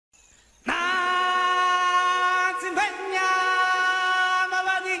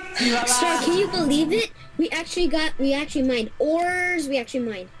Star, can you believe it? We actually mined ores, we actually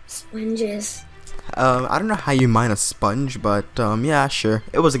mined sponges. I don't know how you mine a sponge, but yeah, sure.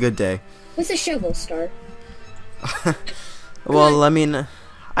 It was a good day. With a shovel, Star. Well, I mean,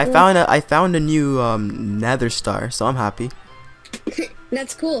 I found a new nether star, so I'm happy.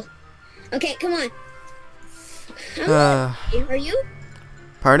 That's cool. Okay, come on. Are you?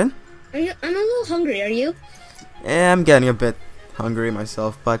 Pardon? I'm a little hungry. Are you? Yeah, I'm getting a bit hungry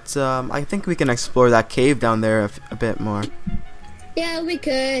myself, but I think we can explore that cave down there a bit more. Yeah, we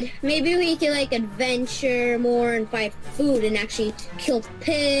could. Maybe we could like adventure more and find food and actually kill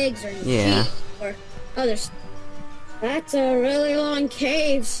pigs or sheep or others. That's a really long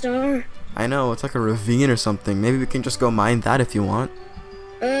cave, Star. I know, it's like a ravine or something. Maybe we can just go mine that if you want.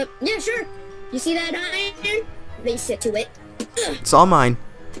 Yeah, sure. You see that iron? Race it to it. It's all mine.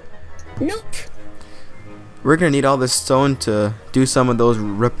 Nope. We're gonna need all this stone to do some of those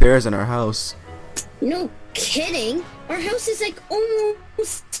repairs in our house. No kidding. Our house is like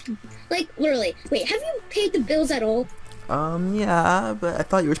almost, like literally. Wait, have you paid the bills at all? Yeah, but I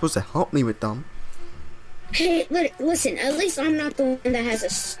thought you were supposed to help me with them. Hey, listen, at least I'm not the one that has a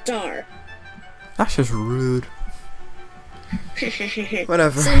star. That's just rude.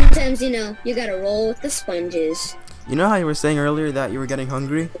 Whatever. Sometimes, you gotta roll with the sponges. You know how you were saying earlier that you were getting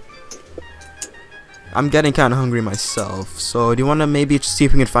hungry? I'm getting kind of hungry myself, so do you want to maybe see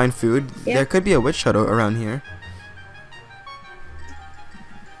if we can find food? Yeah. There could be a witch hut around here.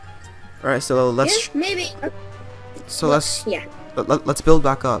 Alright, so let's... Yeah, maybe. So let's... Yeah. Let's build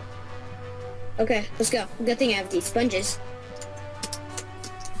back up. Okay, let's go. Good thing I have these sponges.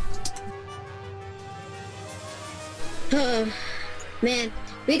 Man,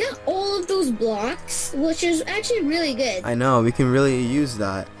 we got all of those blocks, which is actually really good. I know, we can really use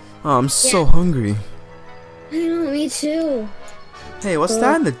that. Oh, I'm so hungry. I know, me too. Hey, what's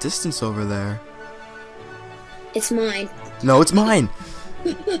that in the distance over there? It's mine. No, it's mine!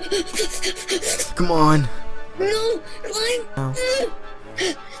 Come on. No, climb! No.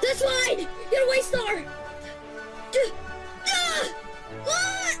 That's mine! Get away, Star!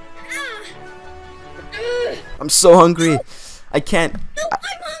 I'm so hungry. I can't. No, I'm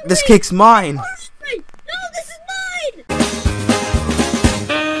hungry! This cake's mine! No, this is mine!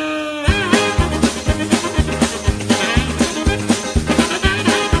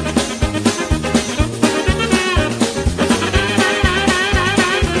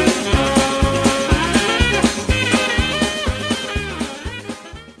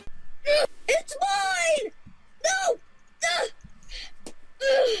 It's mine! No!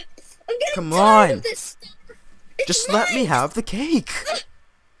 I'm getting Come tired on. of this stuff. Just let me have the cake. Oh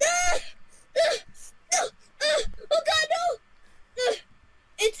God, no!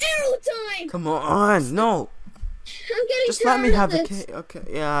 It's arrow time! Come on, no. I'm getting Just let tired me have of the this. cake. Okay,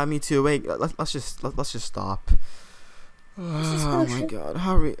 yeah, me too. Wait, let's just stop. Oh my God,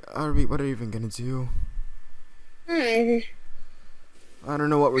 how are we? What are we even gonna do? Alright. I don't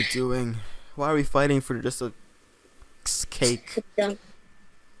know what we're doing. Why are we fighting for just a cake?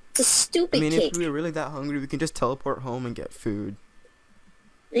 It's a stupid I mean, cake. if we were really that hungry, we can just teleport home and get food.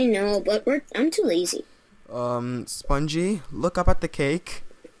 I know, but I'm too lazy. Spongy, look up at the cake.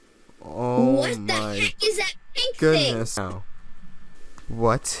 Oh What the my heck is that pink goodness! Now,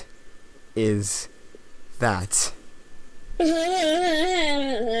 what is that?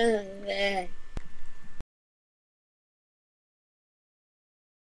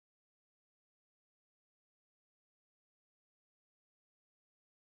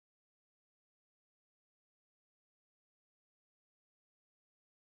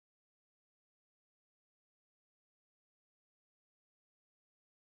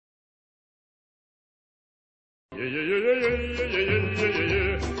 thing?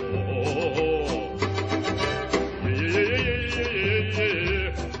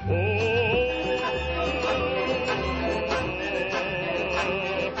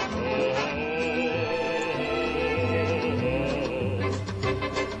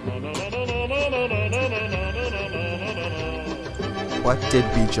 What did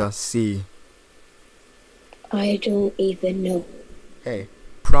we just see? I don't even know. Hey,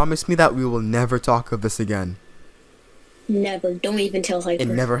 promise me that we will never talk of this again. Never. Don't even tell Hyper. It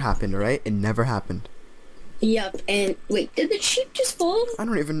never happened, right? It never happened. Yep. And wait, did the sheep just fall? I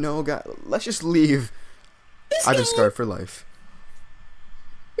don't even know, guys. Let's just leave. I just scarred for life.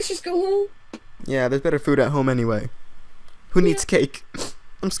 Let's just go home. Yeah, there's better food at home anyway. Who needs cake?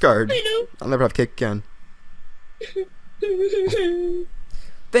 I'm scarred. I know. I'll never have cake again.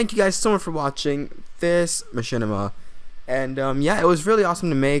 Thank you guys so much for watching this Machinama. And yeah, it was really awesome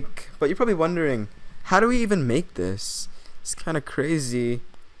to make. But you're probably wondering, how do we even make this? It's kind of crazy.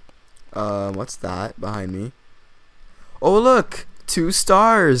 What's that behind me? Oh, look! 2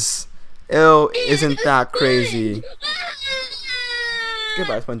 stars! Ew, isn't that crazy?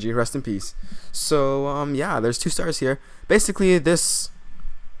 Goodbye, Spongy. Rest in peace. So, yeah, there's 2 stars here. Basically, this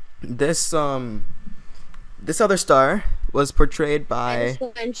other star was portrayed by...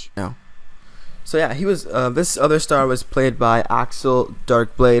 No. So yeah, he was. This other star was played by Axel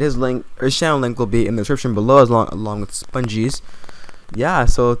Darkblade. His channel link will be in the description below, along with Spongy's. Yeah.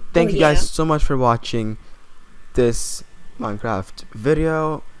 So thank you guys so much for watching this Minecraft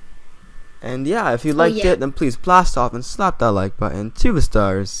video. And yeah, if you liked it, then please blast off and slap that like button, 2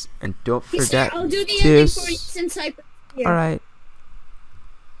 stars, and don't forget I'll do the to. ending for you since I. All right.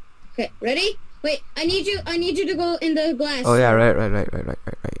 Okay, ready? Wait, I need you to go in the glass. Oh yeah, right.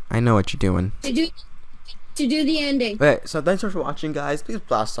 I know what you're doing. To do the ending. Okay, so thanks so much for watching, guys. Please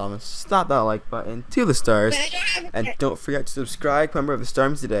blast off and slap that like button, 2 stars, and don't forget to subscribe. Member of the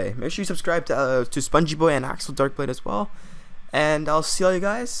Storms today. Make sure you subscribe to Spongy Boy and Axel Darkblade as well. And I'll see all you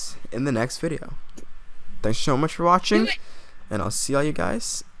guys in the next video. Thanks so much for watching, and I'll see all you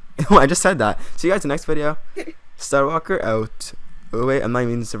guys. Oh, I just said that. See you guys in the next video. Starwalker out. Oh wait, I'm not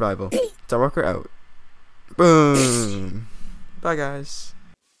even in survival. Starwalker out. Boom. Bye guys.